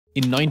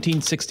In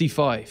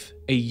 1965,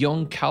 a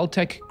young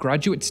Caltech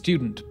graduate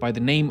student by the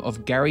name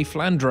of Gary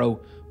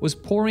Flandreau was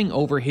poring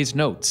over his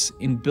notes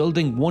in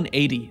Building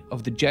 180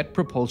 of the Jet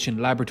Propulsion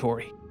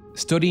Laboratory,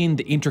 studying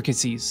the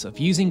intricacies of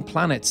using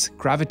planets'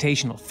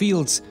 gravitational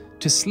fields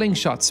to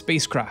slingshot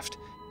spacecraft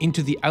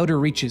into the outer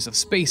reaches of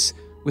space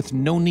with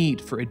no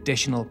need for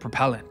additional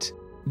propellant.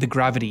 The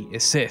gravity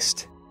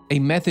assist, a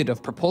method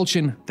of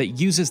propulsion that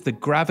uses the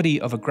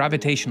gravity of a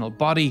gravitational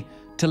body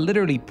to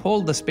literally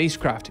pull the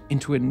spacecraft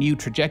into a new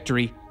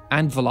trajectory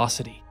and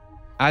velocity.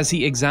 As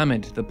he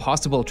examined the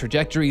possible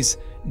trajectories,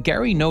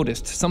 Gary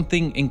noticed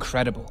something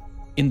incredible.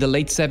 In the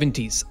late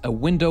 70s, a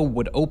window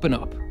would open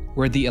up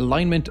where the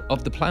alignment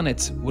of the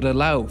planets would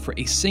allow for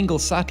a single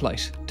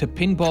satellite to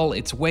pinball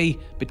its way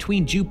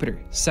between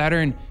Jupiter,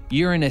 Saturn,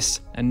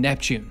 Uranus, and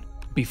Neptune,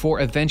 before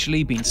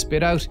eventually being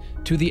spit out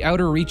to the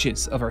outer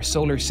reaches of our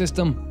solar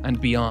system and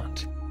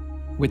beyond.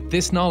 With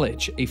this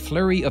knowledge, a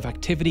flurry of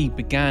activity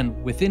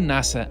began within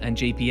NASA and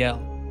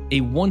JPL.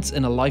 A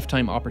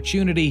once-in-a-lifetime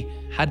opportunity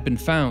had been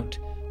found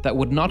that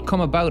would not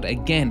come about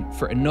again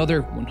for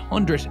another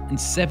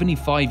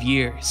 175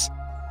 years.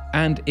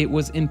 And it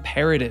was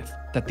imperative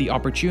that the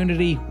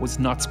opportunity was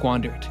not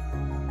squandered.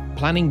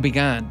 Planning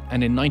began,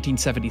 and in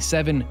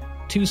 1977,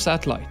 2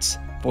 satellites,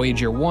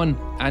 Voyager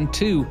 1 and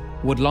 2,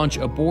 would launch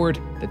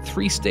aboard the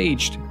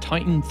 3-staged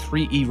Titan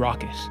 3E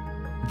rocket.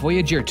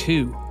 Voyager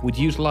 2 would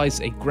utilize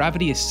a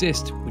gravity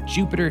assist with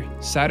Jupiter,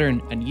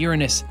 Saturn, and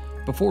Uranus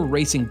before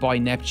racing by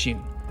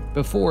Neptune,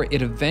 before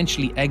it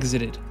eventually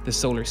exited the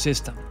solar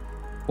system,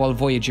 while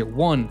Voyager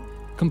 1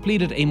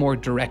 completed a more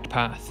direct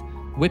path,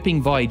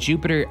 whipping by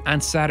Jupiter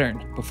and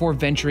Saturn before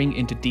venturing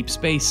into deep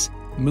space,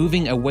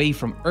 moving away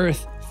from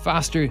Earth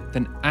faster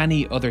than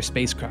any other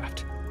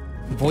spacecraft.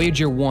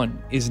 Voyager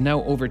 1 is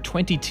now over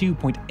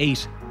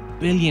 22.8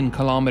 billion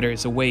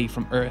kilometers away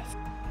from Earth.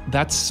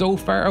 That's so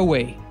far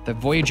away that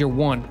Voyager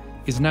 1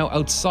 is now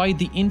outside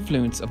the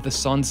influence of the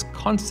Sun's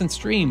constant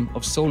stream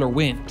of solar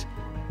wind,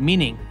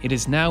 meaning it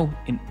is now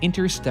in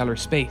interstellar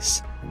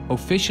space,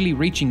 officially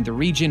reaching the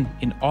region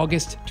in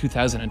August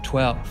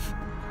 2012.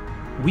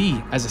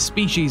 We, as a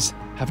species,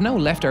 have now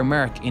left our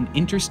mark in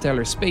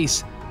interstellar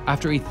space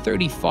after a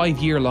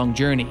 35-year-long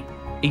journey,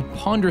 a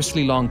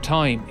ponderously long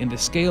time in the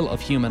scale of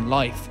human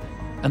life,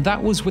 and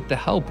that was with the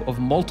help of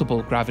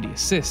multiple gravity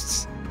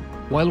assists.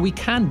 While we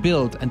can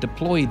build and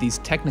deploy these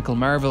technical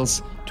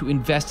marvels to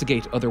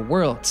investigate other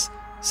worlds,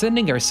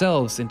 sending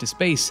ourselves into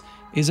space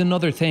is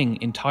another thing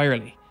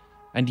entirely,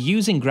 and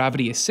using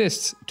gravity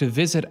assists to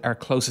visit our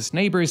closest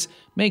neighbours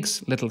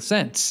makes little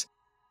sense.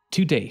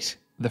 To date,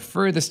 the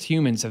furthest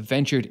humans have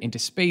ventured into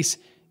space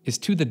is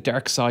to the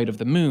dark side of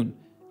the moon,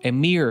 a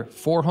mere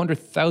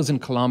 400,000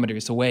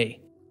 kilometers away.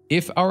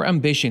 If our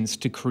ambitions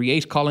to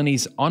create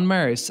colonies on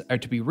Mars are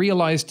to be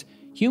realized,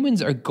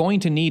 humans are going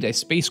to need a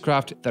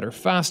spacecraft that are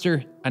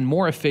faster and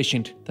more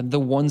efficient than the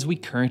ones we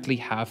currently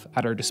have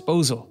at our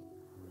disposal.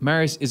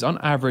 Mars is on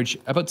average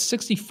about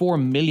 64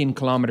 million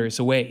kilometers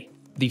away.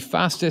 The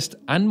fastest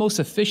and most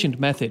efficient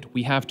method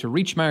we have to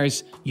reach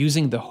Mars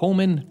using the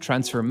Hohmann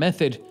transfer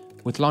method,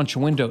 with launch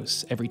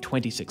windows every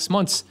 26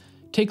 months,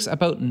 takes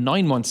about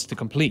 9 months to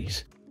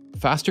complete.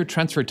 Faster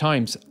transfer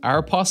times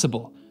are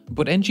possible,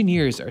 but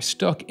engineers are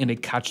stuck in a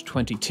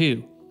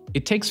catch-22.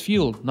 It takes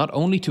fuel not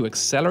only to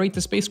accelerate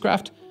the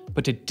spacecraft,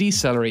 but to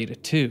decelerate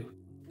it too.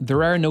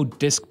 There are no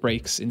disc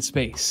brakes in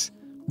space.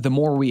 The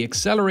more we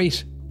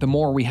accelerate, the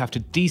more we have to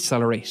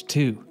decelerate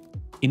too.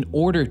 In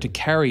order to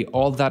carry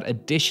all that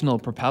additional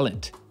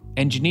propellant,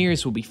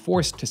 engineers will be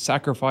forced to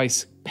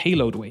sacrifice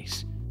payload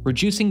weight,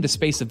 reducing the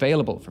space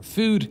available for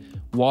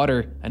food,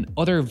 water, and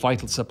other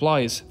vital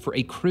supplies for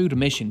a crewed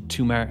mission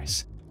to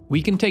Mars.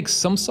 We can take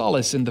some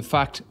solace in the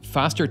fact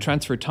faster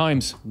transfer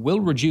times will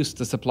reduce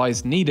the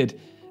supplies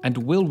needed and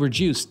will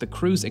reduce the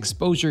crew's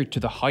exposure to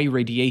the high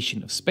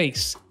radiation of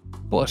space.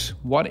 But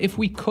what if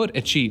we could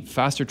achieve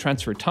faster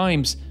transfer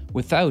times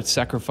without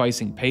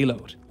sacrificing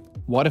payload?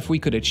 What if we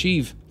could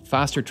achieve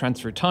faster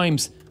transfer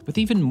times with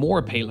even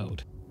more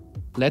payload?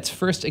 Let's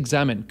first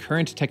examine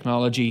current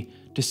technology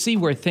to see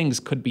where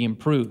things could be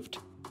improved.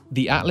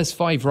 The Atlas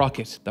V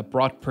rocket that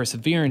brought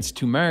Perseverance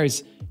to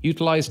Mars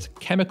utilized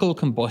chemical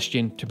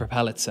combustion to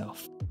propel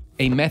itself,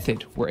 a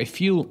method where a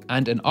fuel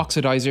and an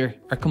oxidizer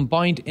are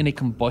combined in a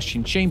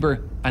combustion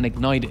chamber and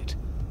ignited.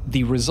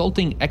 The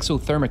resulting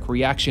exothermic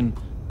reaction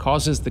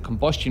causes the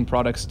combustion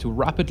products to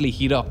rapidly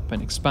heat up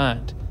and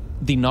expand.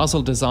 The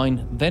nozzle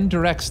design then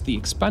directs the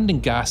expanding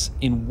gas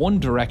in one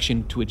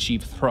direction to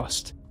achieve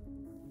thrust.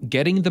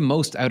 Getting the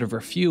most out of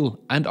our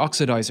fuel and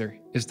oxidizer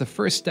is the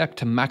first step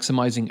to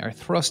maximizing our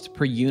thrust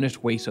per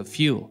unit weight of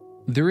fuel.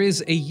 There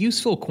is a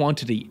useful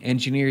quantity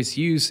engineers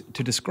use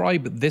to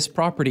describe this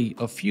property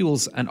of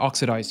fuels and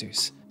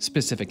oxidizers,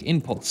 specific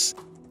impulse.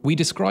 We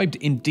described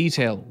in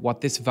detail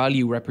what this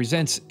value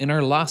represents in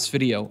our last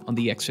video on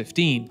the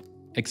X-15,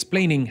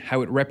 explaining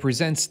how it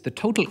represents the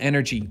total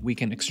energy we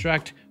can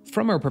extract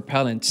from our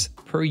propellants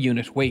per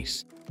unit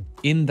weight.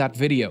 In that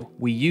video,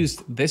 we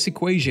used this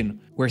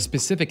equation where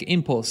specific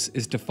impulse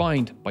is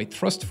defined by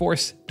thrust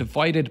force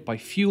divided by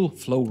fuel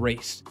flow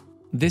rate.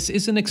 This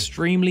is an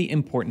extremely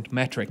important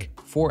metric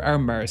for our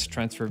Mars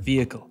transfer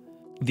vehicle.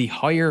 The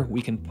higher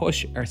we can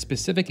push our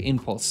specific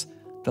impulse,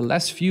 the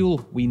less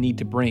fuel we need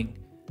to bring,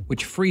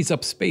 which frees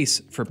up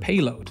space for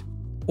payload.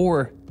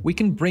 Or we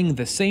can bring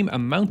the same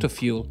amount of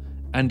fuel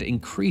and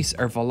increase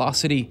our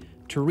velocity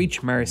to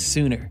reach Mars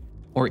sooner,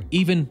 or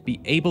even be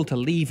able to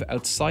leave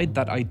outside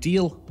that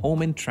ideal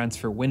Hohmann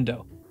transfer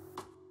window.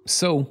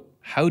 So,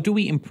 how do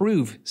we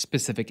improve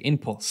specific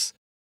impulse?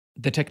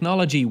 The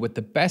technology with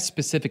the best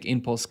specific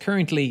impulse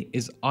currently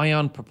is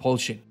ion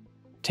propulsion.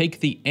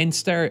 Take the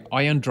N-Star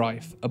ion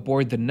drive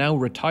aboard the now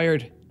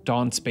retired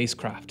Dawn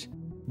spacecraft.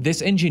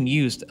 This engine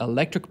used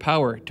electric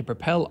power to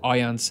propel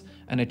ions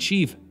and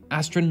achieve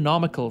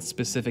astronomical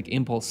specific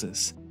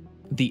impulses.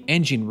 The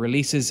engine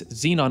releases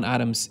xenon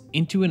atoms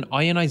into an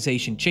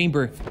ionization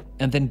chamber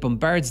and then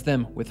bombards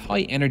them with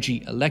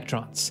high-energy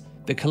electrons.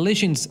 The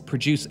collisions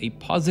produce a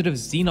positive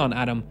xenon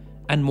atom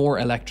and more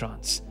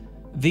electrons.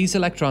 These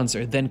electrons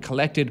are then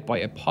collected by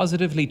a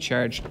positively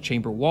charged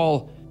chamber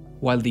wall,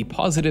 while the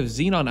positive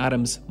xenon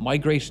atoms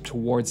migrate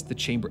towards the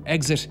chamber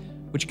exit,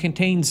 which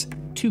contains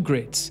two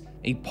grids,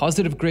 a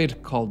positive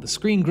grid called the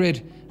screen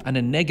grid and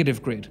a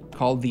negative grid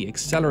called the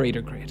accelerator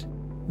grid.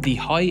 The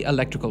high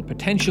electrical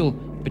potential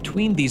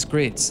between these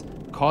grids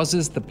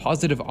causes the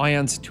positive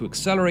ions to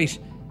accelerate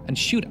and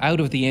shoot out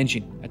of the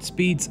engine at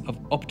speeds of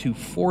up to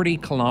 40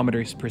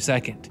 kilometers per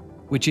second,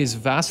 which is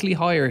vastly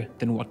higher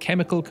than what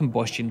chemical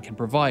combustion can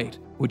provide,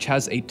 which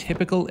has a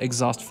typical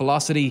exhaust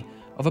velocity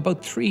of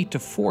about 3 to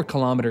 4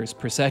 kilometers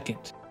per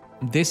second.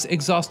 This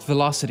exhaust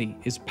velocity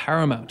is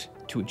paramount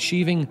to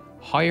achieving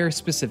higher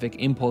specific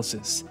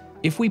impulses.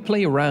 If we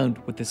play around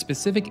with the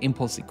specific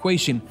impulse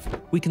equation,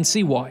 we can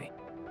see why.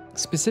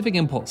 Specific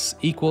impulse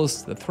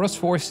equals the thrust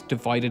force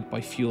divided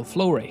by fuel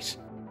flow rate.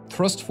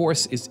 Thrust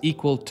force is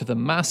equal to the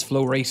mass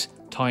flow rate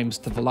times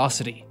the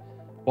velocity,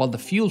 while the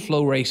fuel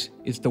flow rate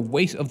is the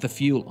weight of the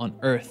fuel on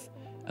Earth,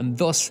 and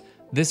thus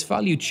this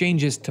value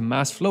changes to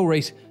mass flow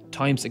rate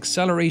times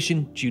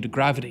acceleration due to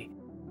gravity.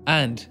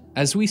 And,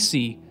 as we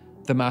see,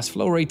 the mass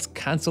flow rates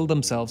cancel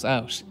themselves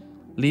out,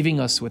 leaving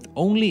us with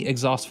only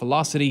exhaust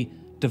velocity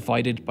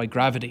divided by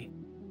gravity.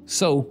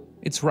 So,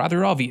 it's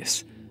rather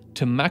obvious.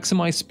 To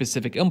maximize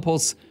specific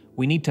impulse,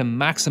 we need to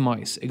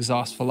maximize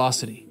exhaust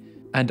velocity,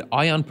 and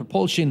ion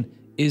propulsion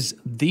is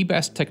the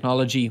best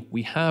technology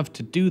we have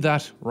to do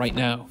that right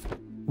now.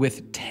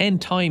 With 10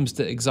 times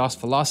the exhaust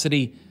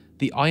velocity,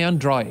 the ion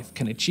drive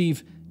can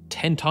achieve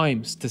 10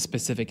 times the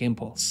specific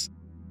impulse.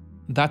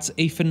 That's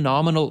a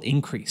phenomenal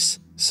increase.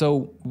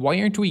 So why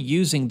aren't we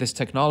using this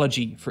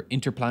technology for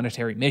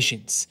interplanetary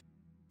missions?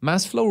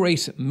 Mass flow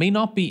rate may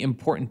not be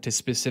important to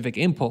specific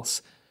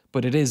impulse,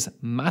 but it is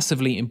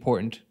massively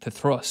important to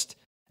thrust.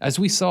 As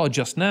we saw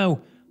just now,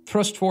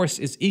 thrust force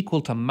is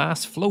equal to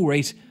mass flow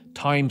rate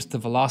times the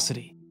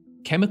velocity.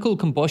 Chemical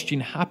combustion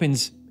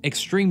happens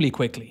extremely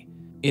quickly.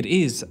 It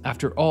is,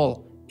 after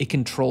all, a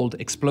controlled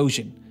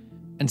explosion,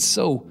 and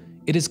so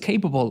it is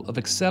capable of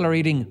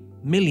accelerating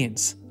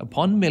millions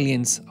upon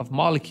millions of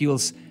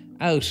molecules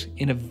out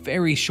in a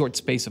very short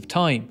space of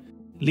time,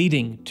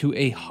 leading to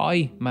a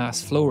high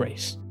mass flow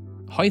rate.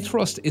 High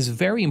thrust is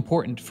very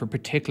important for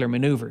particular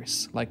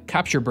maneuvers, like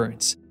capture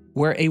burns,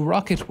 where a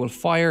rocket will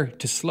fire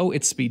to slow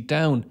its speed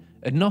down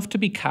enough to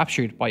be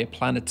captured by a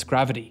planet's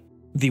gravity.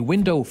 The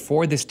window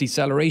for this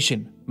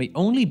deceleration may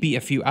only be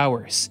a few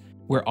hours,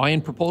 where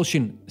ion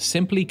propulsion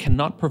simply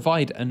cannot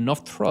provide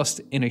enough thrust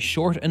in a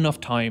short enough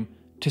time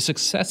to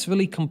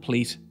successfully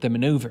complete the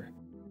maneuver.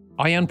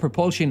 Ion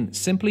propulsion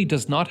simply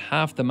does not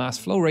have the mass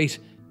flow rate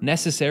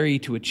necessary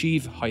to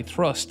achieve high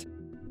thrust.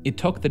 It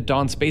took the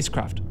Dawn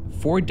spacecraft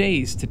 4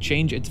 days to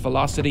change its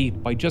velocity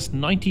by just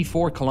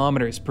 94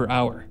 kilometers per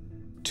hour.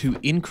 To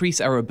increase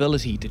our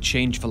ability to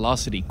change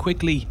velocity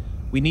quickly,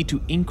 we need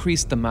to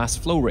increase the mass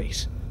flow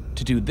rate.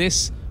 To do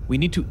this, we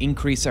need to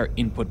increase our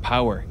input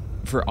power.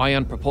 For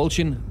ion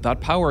propulsion,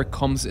 that power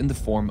comes in the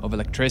form of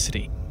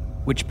electricity,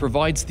 which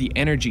provides the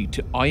energy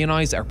to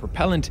ionize our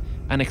propellant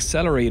and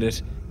accelerate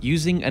it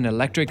using an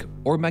electric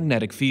or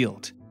magnetic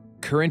field.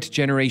 Current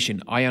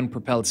generation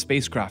ion-propelled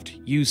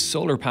spacecraft use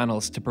solar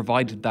panels to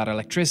provide that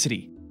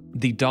electricity.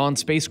 The Dawn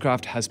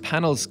spacecraft has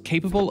panels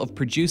capable of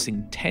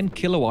producing 10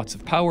 kilowatts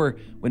of power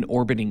when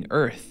orbiting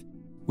Earth,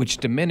 which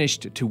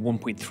diminished to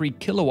 1.3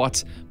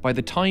 kilowatts by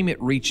the time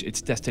it reached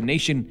its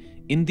destination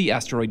in the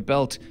asteroid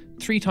belt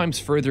 3 times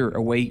further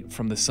away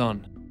from the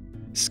Sun.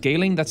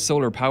 Scaling that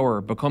solar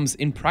power becomes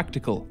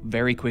impractical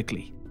very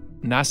quickly.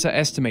 NASA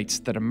estimates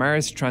that a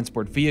Mars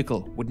transport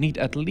vehicle would need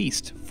at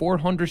least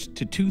 400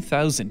 to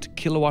 2,000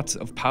 kilowatts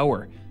of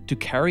power to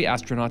carry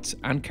astronauts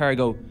and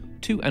cargo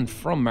to and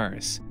from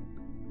Mars.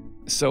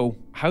 So,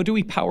 how do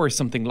we power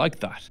something like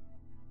that?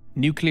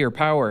 Nuclear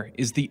power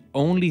is the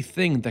only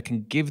thing that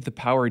can give the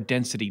power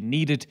density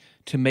needed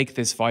to make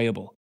this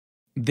viable.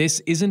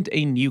 This isn't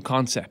a new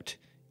concept.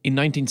 In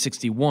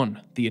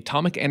 1961, the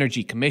Atomic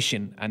Energy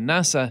Commission and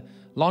NASA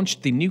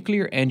launched the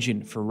Nuclear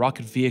Engine for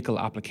Rocket Vehicle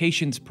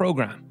Applications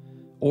program,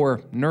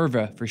 or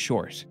NERVA for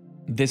short.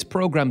 This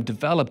program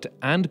developed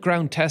and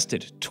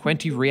ground-tested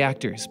 20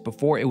 reactors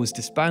before it was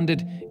disbanded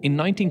in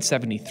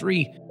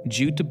 1973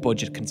 due to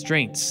budget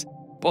constraints,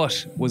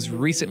 but was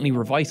recently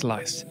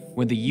revitalized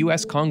when the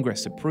US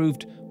Congress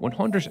approved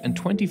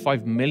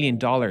 $125 million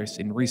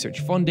in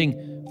research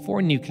funding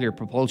for nuclear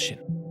propulsion.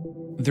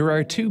 There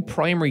are two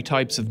primary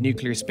types of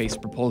nuclear space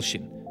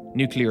propulsion: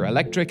 nuclear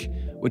electric,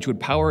 which would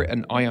power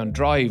an ion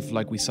drive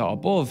like we saw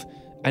above,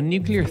 and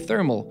nuclear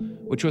thermal,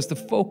 which was the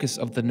focus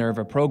of the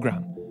NERVA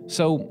program.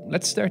 So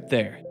let's start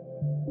there.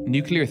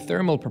 Nuclear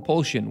thermal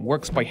propulsion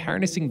works by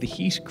harnessing the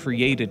heat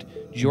created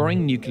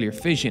during nuclear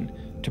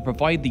fission to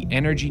provide the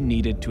energy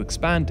needed to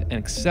expand and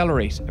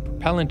accelerate a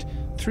propellant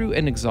through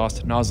an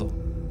exhaust nozzle.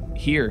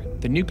 Here,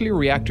 the nuclear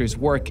reactors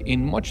work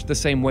in much the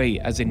same way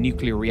as a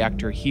nuclear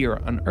reactor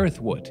here on Earth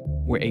would,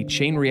 where a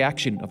chain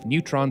reaction of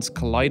neutrons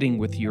colliding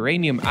with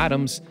uranium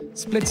atoms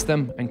splits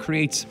them and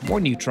creates more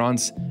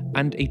neutrons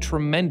and a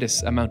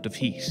tremendous amount of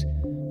heat.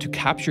 To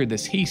capture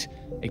this heat,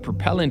 a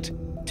propellant,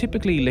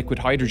 typically liquid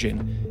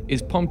hydrogen,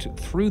 is pumped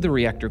through the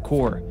reactor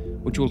core,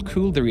 which will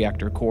cool the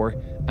reactor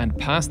core and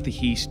pass the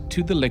heat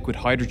to the liquid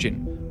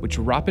hydrogen, which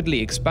rapidly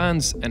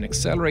expands and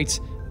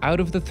accelerates out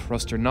of the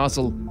thruster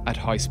nozzle at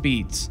high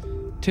speeds,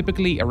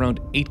 typically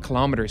around 8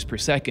 kilometers per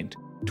second,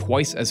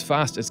 twice as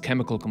fast as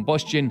chemical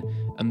combustion,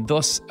 and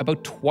thus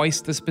about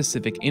twice the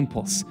specific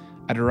impulse,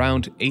 at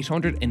around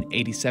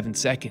 887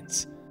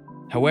 seconds.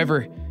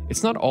 However,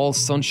 it's not all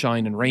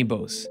sunshine and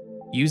rainbows.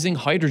 Using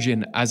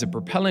hydrogen as a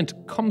propellant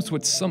comes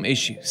with some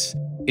issues.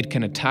 It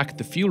can attack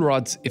the fuel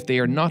rods if they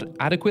are not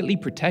adequately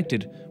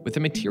protected with a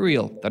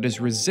material that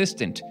is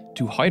resistant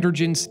to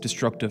hydrogen's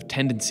destructive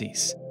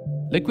tendencies.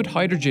 Liquid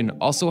hydrogen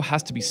also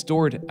has to be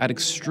stored at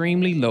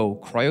extremely low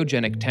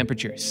cryogenic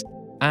temperatures,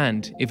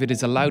 and if it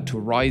is allowed to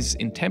rise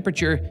in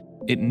temperature,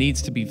 it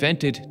needs to be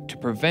vented to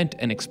prevent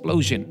an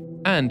explosion.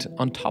 And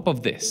on top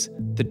of this,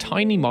 the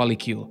tiny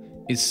molecule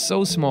is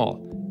so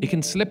small it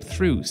can slip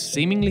through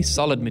seemingly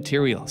solid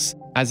materials,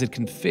 as it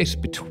can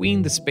fit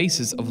between the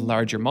spaces of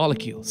larger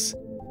molecules.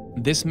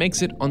 This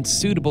makes it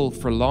unsuitable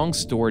for long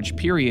storage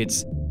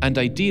periods, and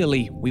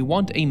ideally we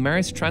want a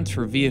Mars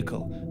transfer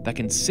vehicle that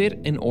can sit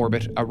in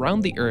orbit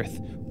around the Earth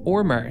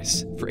or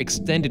Mars for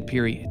extended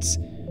periods,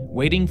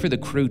 waiting for the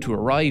crew to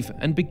arrive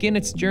and begin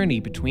its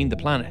journey between the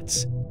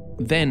planets.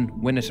 Then,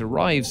 when it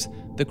arrives,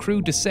 the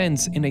crew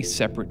descends in a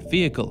separate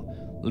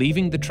vehicle,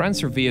 leaving the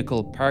transfer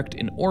vehicle parked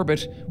in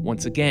orbit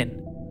once again.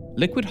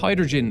 Liquid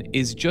hydrogen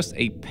is just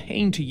a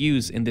pain to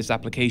use in this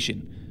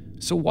application,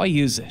 so why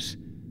use it?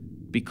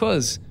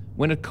 Because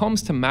when it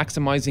comes to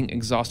maximizing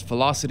exhaust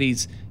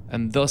velocities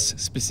and thus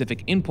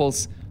specific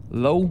impulse,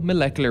 low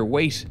molecular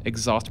weight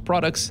exhaust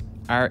products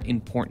are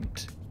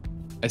important.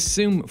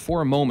 Assume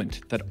for a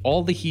moment that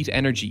all the heat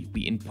energy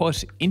we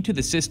input into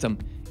the system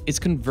is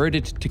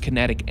converted to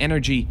kinetic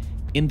energy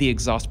in the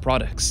exhaust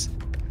products.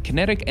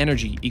 Kinetic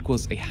energy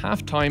equals a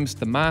half times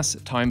the mass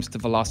times the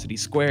velocity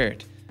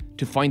squared.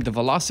 To find the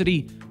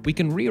velocity, we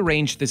can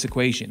rearrange this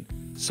equation.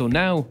 So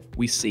now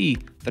we see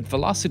that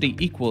velocity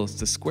equals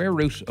the square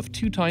root of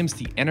 2 times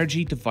the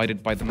energy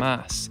divided by the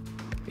mass.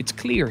 It's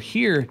clear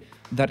here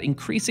that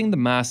increasing the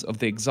mass of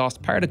the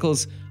exhaust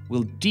particles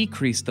will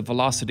decrease the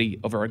velocity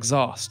of our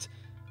exhaust.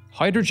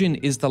 Hydrogen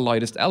is the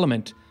lightest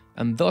element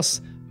and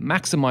thus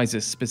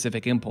maximizes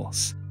specific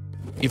impulse.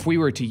 If we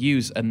were to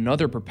use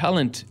another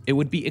propellant, it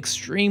would be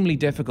extremely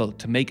difficult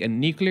to make a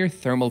nuclear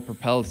thermal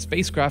propelled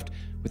spacecraft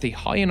with a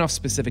high enough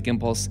specific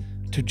impulse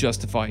to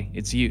justify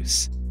its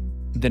use.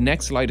 The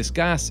next lightest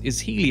gas is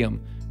helium,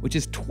 which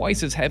is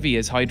twice as heavy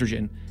as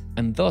hydrogen,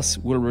 and thus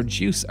will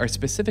reduce our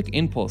specific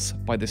impulse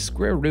by the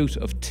square root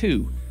of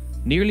 2,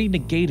 nearly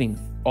negating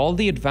all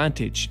the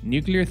advantage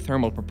nuclear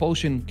thermal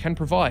propulsion can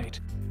provide.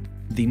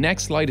 The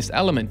next lightest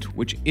element,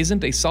 which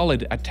isn't a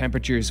solid at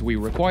temperatures we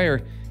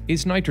require,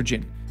 is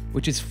nitrogen,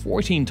 which is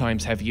 14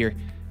 times heavier,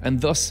 and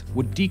thus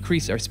would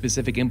decrease our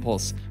specific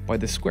impulse by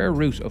the square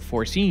root of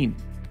 14,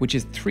 which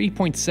is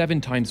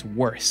 3.7 times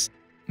worse,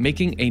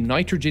 making a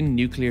nitrogen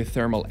nuclear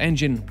thermal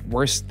engine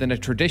worse than a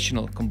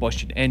traditional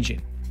combustion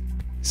engine.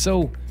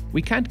 So,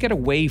 we can't get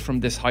away from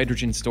this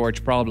hydrogen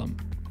storage problem,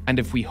 and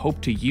if we hope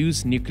to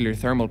use nuclear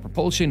thermal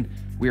propulsion,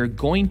 we are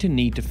going to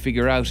need to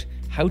figure out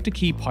how to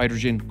keep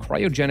hydrogen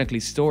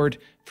cryogenically stored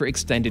for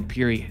extended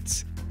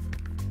periods.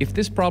 If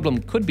this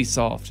problem could be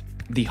solved,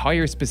 the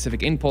higher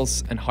specific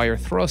impulse and higher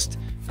thrust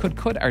could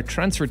cut our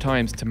transfer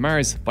times to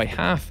Mars by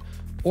half,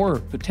 or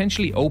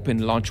potentially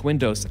open launch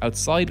windows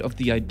outside of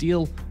the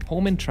ideal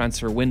Hohmann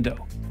transfer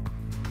window.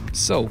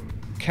 So,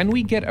 can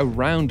we get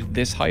around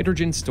this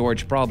hydrogen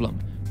storage problem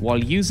while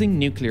using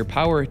nuclear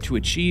power to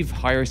achieve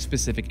higher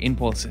specific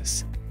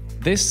impulses?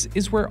 This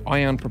is where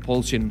ion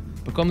propulsion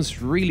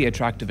becomes really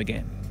attractive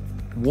again.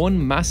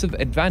 One massive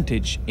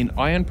advantage in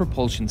ion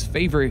propulsion's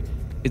favor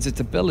is its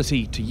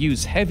ability to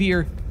use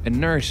heavier,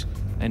 inert,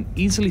 and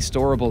easily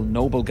storable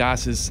noble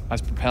gases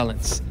as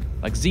propellants,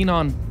 like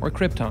xenon or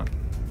krypton.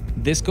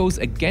 This goes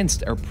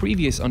against our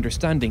previous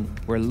understanding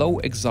where low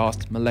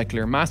exhaust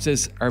molecular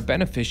masses are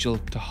beneficial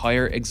to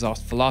higher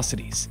exhaust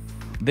velocities.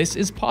 This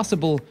is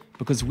possible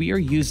because we are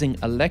using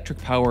electric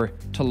power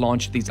to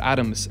launch these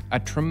atoms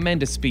at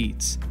tremendous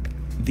speeds.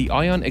 The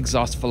ion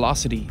exhaust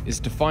velocity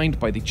is defined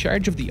by the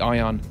charge of the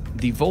ion,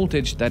 the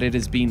voltage that it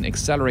is being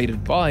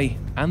accelerated by,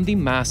 and the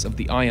mass of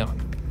the ion.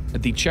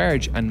 The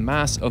charge and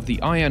mass of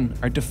the ion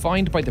are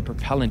defined by the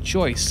propellant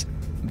choice,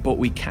 but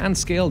we can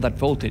scale that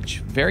voltage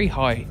very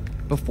high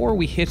before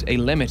we hit a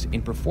limit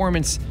in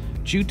performance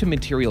due to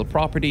material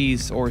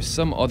properties or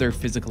some other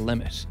physical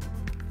limit.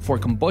 For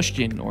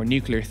combustion or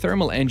nuclear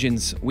thermal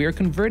engines, we are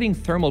converting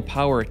thermal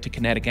power to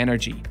kinetic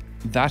energy.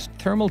 That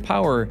thermal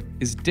power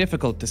is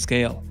difficult to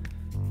scale.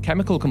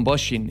 Chemical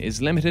combustion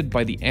is limited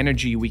by the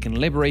energy we can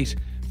liberate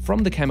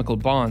from the chemical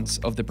bonds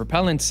of the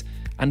propellants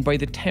and by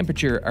the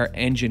temperature our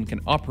engine can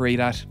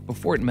operate at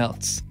before it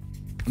melts.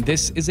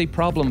 This is a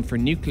problem for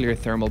nuclear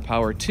thermal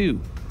power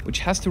too, which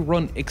has to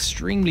run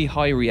extremely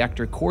high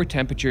reactor core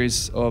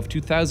temperatures of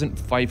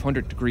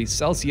 2500 degrees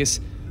Celsius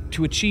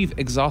to achieve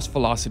exhaust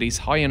velocities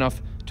high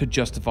enough to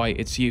justify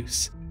its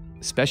use.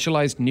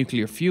 Specialized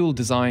nuclear fuel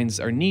designs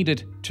are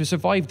needed to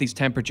survive these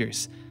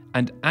temperatures,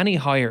 and any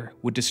higher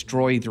would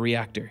destroy the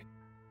reactor.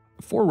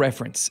 For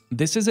reference,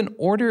 this is an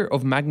order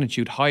of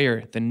magnitude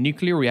higher than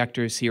nuclear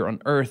reactors here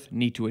on Earth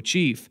need to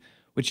achieve,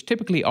 which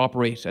typically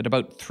operate at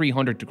about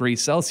 300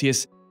 degrees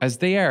Celsius, as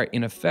they are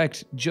in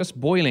effect just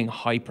boiling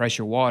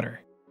high-pressure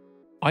water.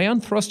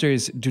 Ion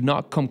thrusters do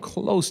not come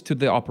close to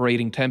the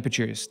operating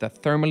temperatures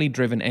that thermally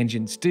driven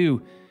engines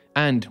do,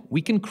 and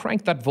we can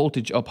crank that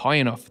voltage up high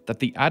enough that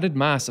the added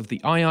mass of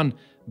the ion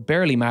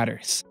barely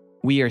matters.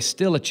 We are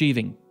still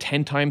achieving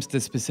 10 times the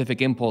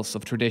specific impulse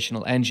of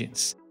traditional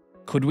engines.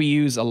 Could we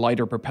use a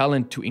lighter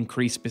propellant to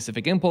increase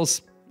specific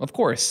impulse? Of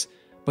course,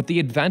 but the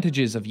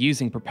advantages of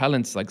using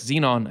propellants like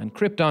xenon and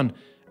krypton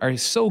are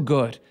so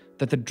good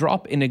that the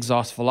drop in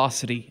exhaust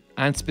velocity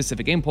and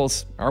specific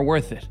impulse are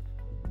worth it.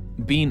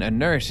 Being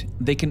inert,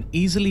 they can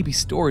easily be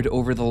stored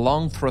over the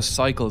long thrust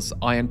cycles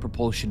ion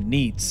propulsion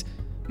needs,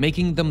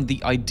 making them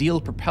the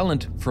ideal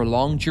propellant for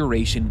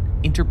long-duration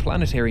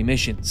interplanetary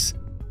missions.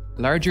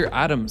 Larger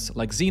atoms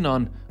like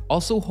xenon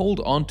also hold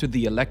onto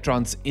the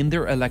electrons in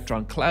their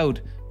electron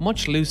cloud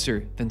much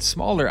looser than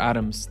smaller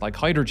atoms like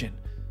hydrogen,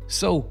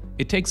 so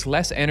it takes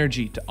less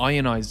energy to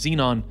ionize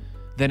xenon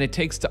than it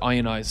takes to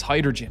ionize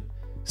hydrogen.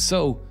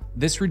 So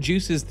this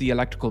reduces the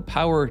electrical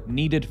power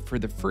needed for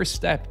the first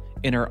step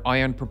in our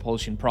ion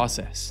propulsion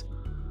process.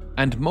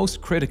 And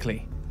most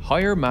critically,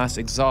 higher mass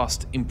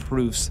exhaust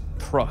improves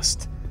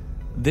thrust.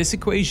 This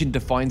equation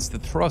defines the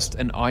thrust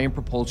an ion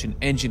propulsion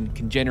engine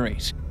can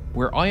generate.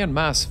 Where ion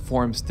mass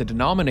forms the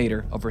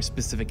denominator of our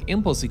specific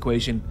impulse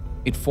equation,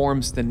 it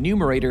forms the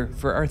numerator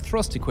for our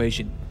thrust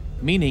equation,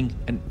 meaning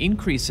an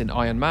increase in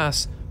ion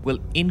mass will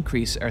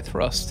increase our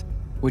thrust,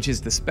 which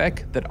is the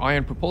spec that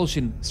ion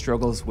propulsion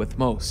struggles with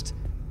most,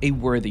 a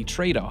worthy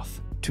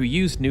trade-off. To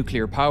use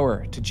nuclear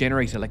power to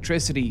generate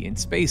electricity in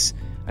space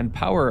and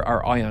power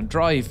our ion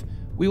drive,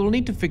 we will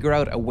need to figure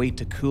out a way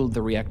to cool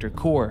the reactor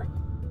core.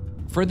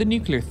 For the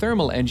nuclear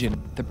thermal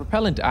engine, the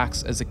propellant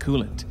acts as a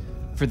coolant.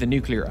 For the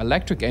nuclear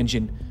electric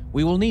engine,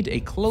 we will need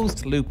a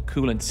closed-loop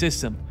coolant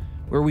system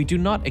where we do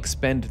not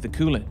expend the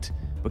coolant,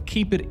 but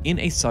keep it in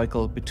a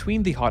cycle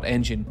between the hot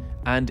engine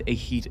and a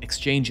heat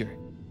exchanger.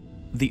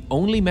 The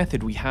only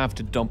method we have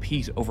to dump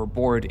heat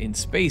overboard in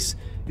space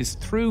is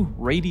through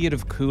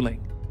radiative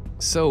cooling.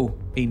 So,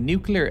 a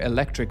nuclear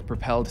electric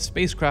propelled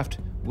spacecraft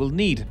will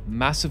need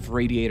massive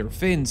radiator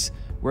fins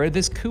where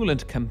this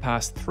coolant can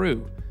pass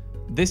through.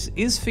 This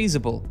is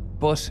feasible,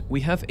 but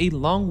we have a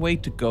long way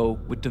to go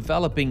with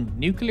developing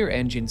nuclear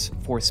engines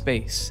for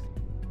space.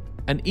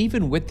 And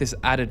even with this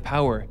added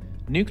power,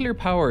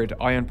 nuclear-powered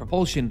ion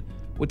propulsion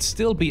would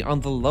still be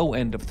on the low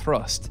end of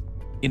thrust.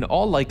 In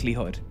all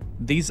likelihood,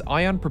 these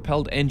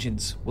ion-propelled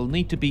engines will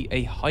need to be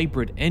a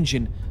hybrid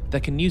engine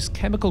that can use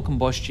chemical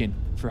combustion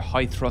for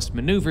high-thrust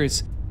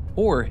maneuvers,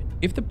 or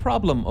if the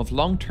problem of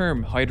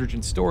long-term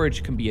hydrogen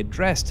storage can be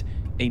addressed,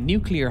 a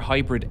nuclear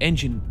hybrid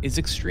engine is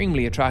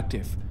extremely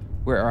attractive,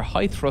 where our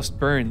high-thrust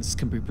burns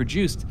can be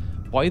produced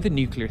by the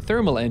nuclear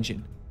thermal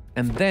engine,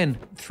 and then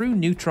through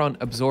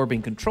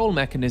neutron-absorbing control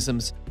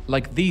mechanisms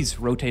like these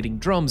rotating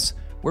drums,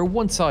 where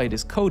one side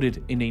is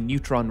coated in a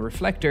neutron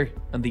reflector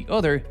and the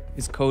other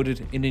is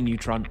coated in a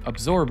neutron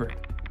absorber.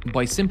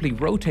 By simply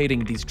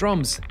rotating these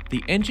drums,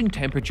 the engine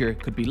temperature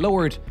could be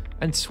lowered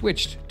and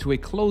switched to a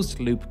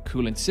closed-loop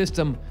coolant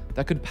system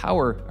that could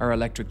power our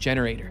electric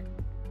generator,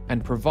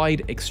 and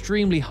provide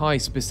extremely high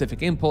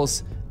specific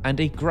impulse and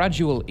a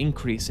gradual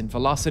increase in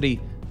velocity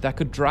that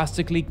could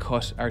drastically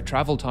cut our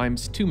travel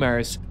times to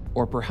Mars,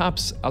 or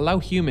perhaps allow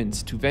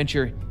humans to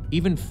venture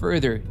even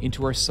further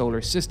into our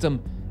solar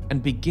system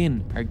and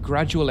begin our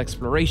gradual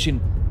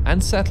exploration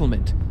and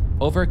settlement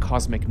of our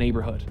cosmic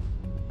neighborhood.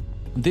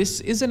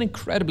 This is an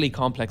incredibly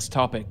complex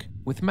topic,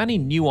 with many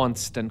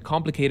nuanced and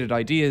complicated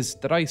ideas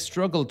that I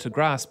struggled to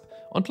grasp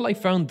until I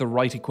found the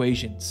right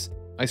equations.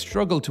 I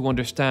struggled to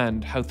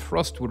understand how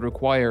thrust would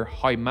require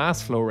high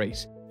mass flow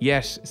rate,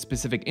 yet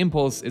specific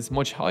impulse is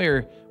much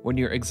higher when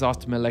your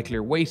exhaust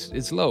molecular weight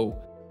is low.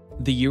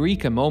 The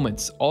eureka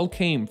moments all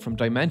came from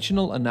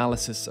dimensional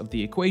analysis of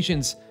the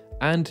equations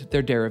and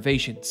their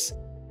derivations.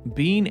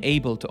 Being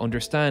able to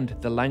understand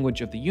the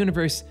language of the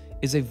universe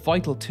is a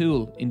vital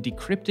tool in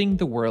decrypting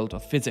the world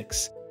of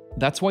physics.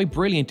 That's why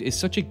Brilliant is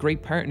such a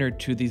great partner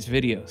to these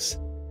videos.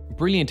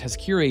 Brilliant has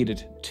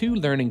curated 2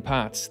 learning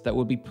paths that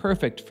will be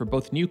perfect for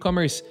both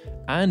newcomers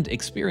and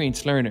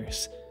experienced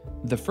learners.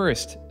 The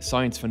first,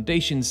 Science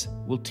Foundations,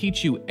 will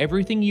teach you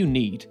everything you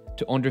need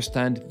to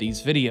understand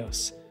these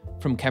videos,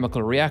 from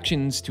chemical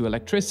reactions to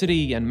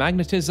electricity and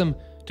magnetism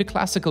to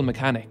classical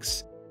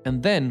mechanics.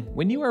 And then,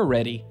 when you are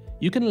ready,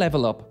 you can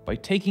level up by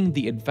taking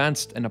the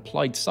Advanced and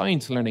Applied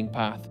Science learning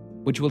path,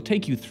 which will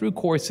take you through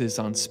courses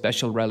on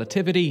special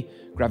relativity,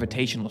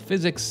 gravitational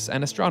physics,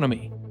 and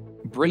astronomy.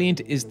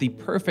 Brilliant is the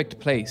perfect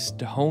place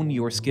to hone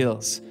your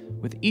skills,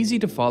 with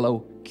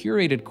easy-to-follow,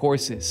 curated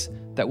courses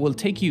that will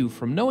take you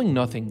from knowing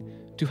nothing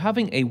to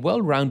having a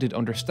well-rounded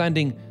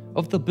understanding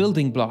of the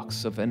building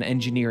blocks of an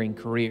engineering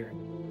career.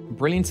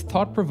 Brilliant's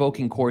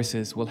thought-provoking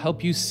courses will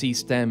help you see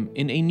STEM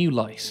in a new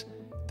light.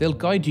 They'll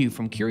guide you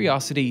from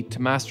curiosity to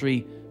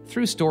mastery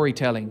through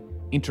storytelling,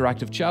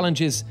 interactive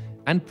challenges,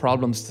 and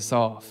problems to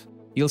solve.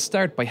 You'll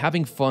start by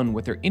having fun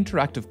with their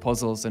interactive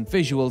puzzles and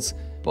visuals,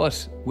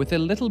 but with a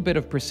little bit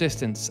of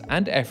persistence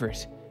and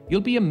effort, you'll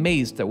be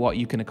amazed at what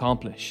you can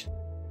accomplish.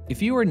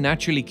 If you are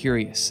naturally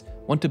curious,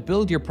 want to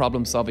build your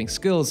problem-solving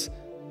skills,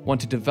 want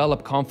to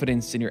develop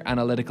confidence in your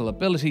analytical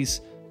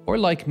abilities, or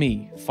like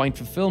me, find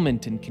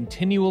fulfillment in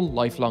continual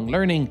lifelong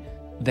learning,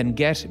 then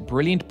get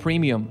Brilliant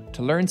Premium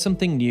to learn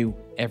something new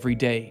every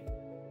day.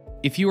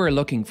 If you are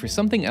looking for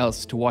something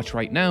else to watch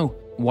right now,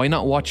 why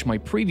not watch my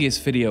previous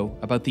video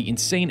about the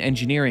insane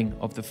engineering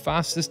of the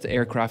fastest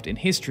aircraft in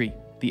history,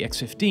 the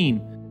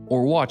X-15,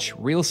 or watch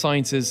Real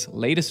Science's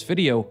latest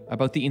video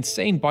about the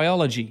insane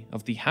biology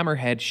of the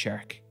hammerhead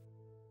shark.